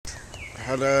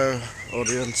Hello,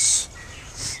 audience.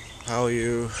 How are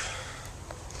you?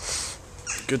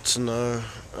 Good to know.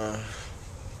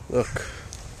 Look,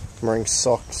 I'm wearing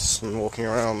socks and walking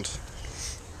around.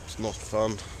 It's not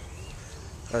fun.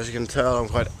 As you can tell, I'm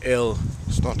quite ill.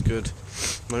 It's not good.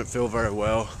 I don't feel very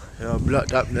well. Yeah,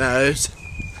 blocked up nose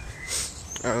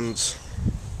and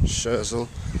shizzle,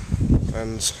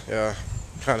 and yeah,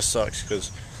 kind of sucks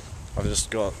because I've just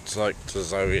got to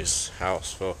Zoe's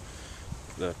house for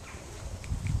the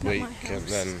week, and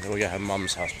then we'll get her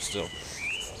mum's house still.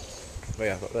 But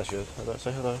yeah, there she is. Hello,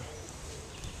 say hello.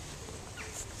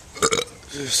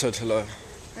 She just said hello.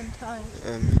 I'm tired.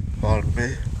 Pardon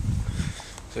me.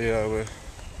 So yeah, we're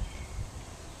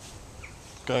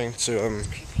going to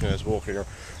just walking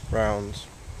around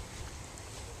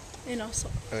In our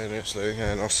socks. honestly,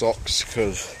 in our socks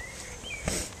because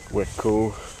we're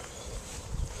cool.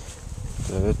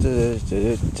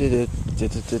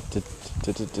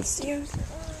 Seriously?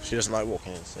 She doesn't like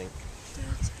walking in sync.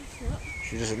 What?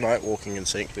 She doesn't like walking in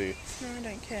sync, do you? No, I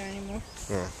don't care anymore.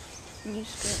 Oh. I'm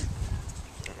used to it.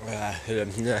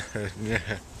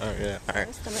 Oh yeah.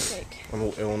 Stomachache. I'm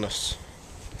all illness.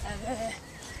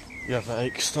 You have an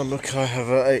ache stomach, I have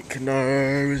an ache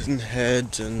nose and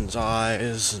head and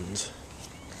eyes, and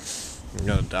I'm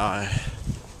gonna die.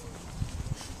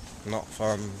 Not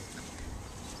fun.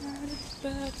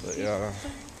 But yeah,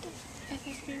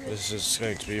 this is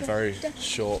going to be very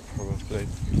short probably,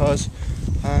 because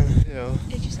I'm ill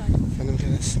and I'm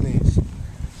gonna sneeze.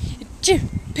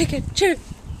 Pikachu!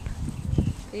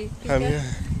 Yeah.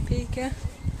 Pika.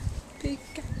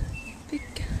 Pika.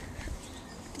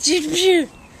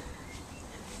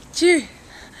 Chew!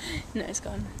 No, it's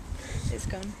gone. It's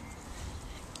gone.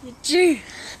 Chew!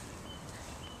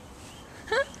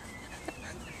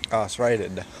 Oh, it's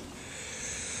raining.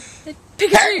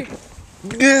 Pikachu!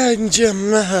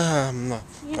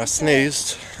 I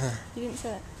sneezed. You didn't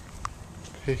say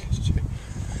it. Pikachu.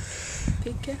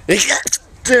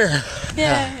 Pika?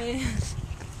 Yeah.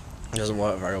 It doesn't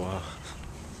work very well.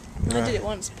 I did it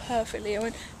once perfectly. I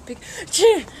went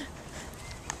Pikachu!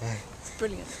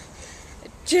 Brilliant.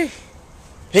 Chew!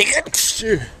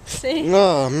 Pikachu! See?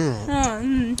 No,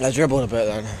 I Oh, dribbled a bit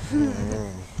then.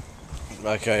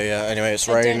 Okay, yeah, anyway, it's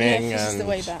I don't know raining if this is and... the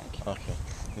way back. Okay.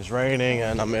 It's raining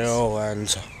and I'm ill and...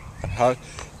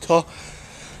 Pikachu!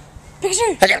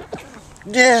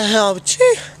 Yeah,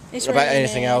 It's about raining.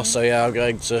 anything else, so yeah, I'm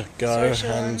going to go Sorry,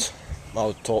 Sean. and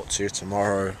I'll talk to you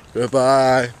tomorrow.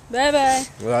 Goodbye. Bye bye.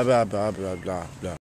 Blah blah blah blah blah blah.